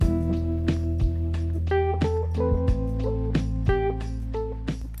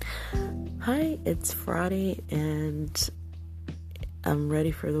Hi, it's Friday and I'm ready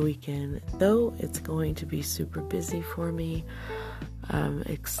for the weekend. Though it's going to be super busy for me, I'm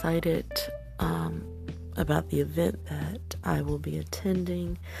excited about the event that I will be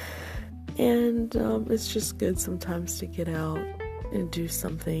attending. And it's just good sometimes to get out and do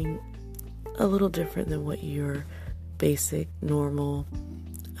something a little different than what your basic, normal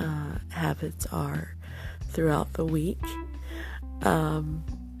habits are throughout the week.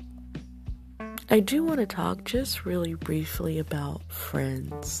 I do want to talk just really briefly about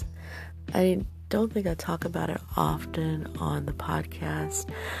friends. I don't think I talk about it often on the podcast,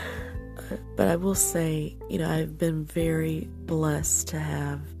 but I will say, I've been very blessed to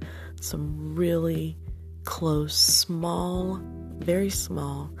have some really close, very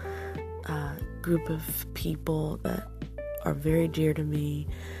small group of people that are very dear to me,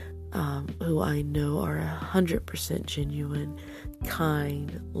 who I know are 100% genuine,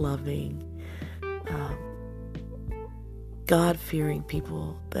 kind, loving, God-fearing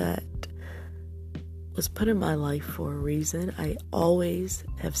people that was put in my life for a reason. I always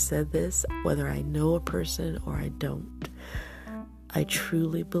have said this, whether I know a person or I don't. I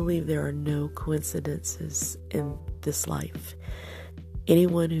truly believe there are no coincidences in this life.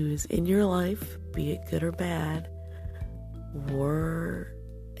 Anyone who is in your life, be it good or bad,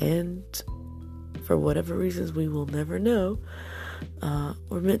 and for whatever reasons we will never know,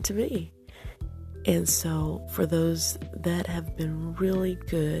 were meant to be. And so for those that have been really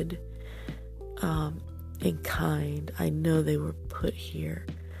good and kind, I know they were put here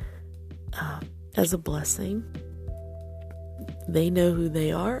as a blessing. They know who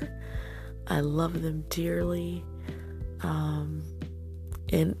they are. I love them dearly.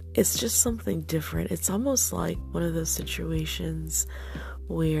 And it's just something different. It's almost like one of those situations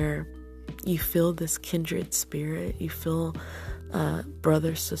where you feel this kindred spirit. You feel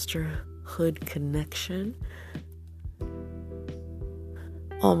brother, sisterhood connection.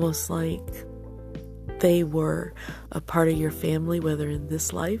 Almost like they were a part of your family, whether in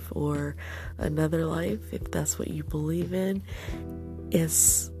this life or another life, if that's what you believe in.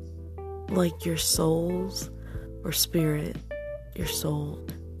 It's like your souls or spirit, your soul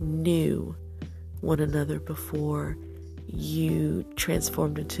knew one another before you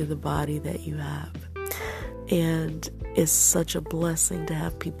transformed into the body that you have. And it's such a blessing to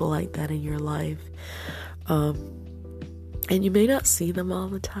have people like that in your life. And you may not see them all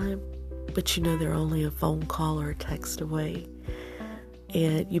the time, but they're only a phone call or a text away.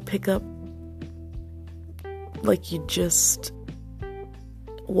 And you pick up like you just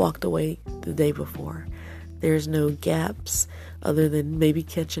walked away the day before. There's no gaps other than maybe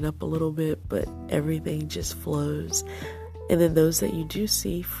catching up a little bit, but everything just flows. And then those that you do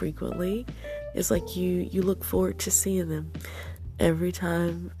see frequently, it's like you look forward to seeing them every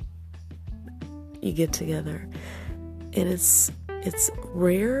time you get together. And it's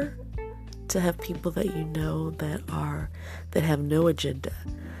rare to have people that that have no agenda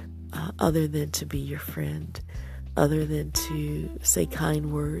other than to be your friend, other than to say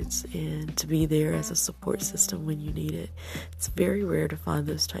kind words and to be there as a support system when you need it. It's very rare to find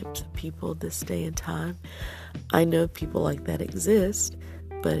those types of people this day and time. I know people like that exist,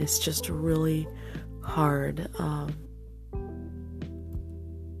 but it's just really hard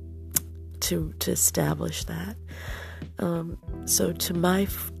to establish that. So to my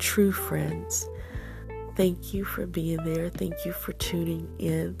true friends, thank you for being there. Thank you for tuning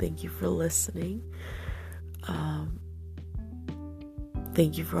in. Thank you for listening.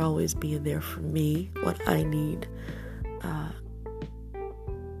 Thank you for always being there for me when I need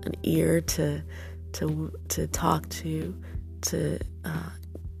an ear to talk to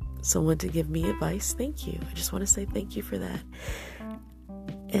someone to give me advice. Thank you. I just want to say thank you for that.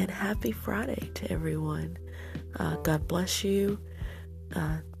 And happy Friday to everyone. God bless you.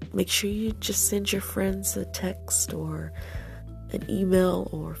 Make sure you just send your friends a text or an email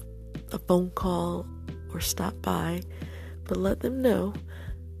or a phone call or stop by, but let them know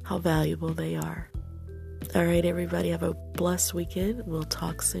how valuable they are. All right, everybody, have a blessed weekend. We'll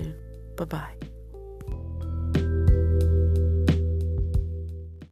talk soon. Bye-bye.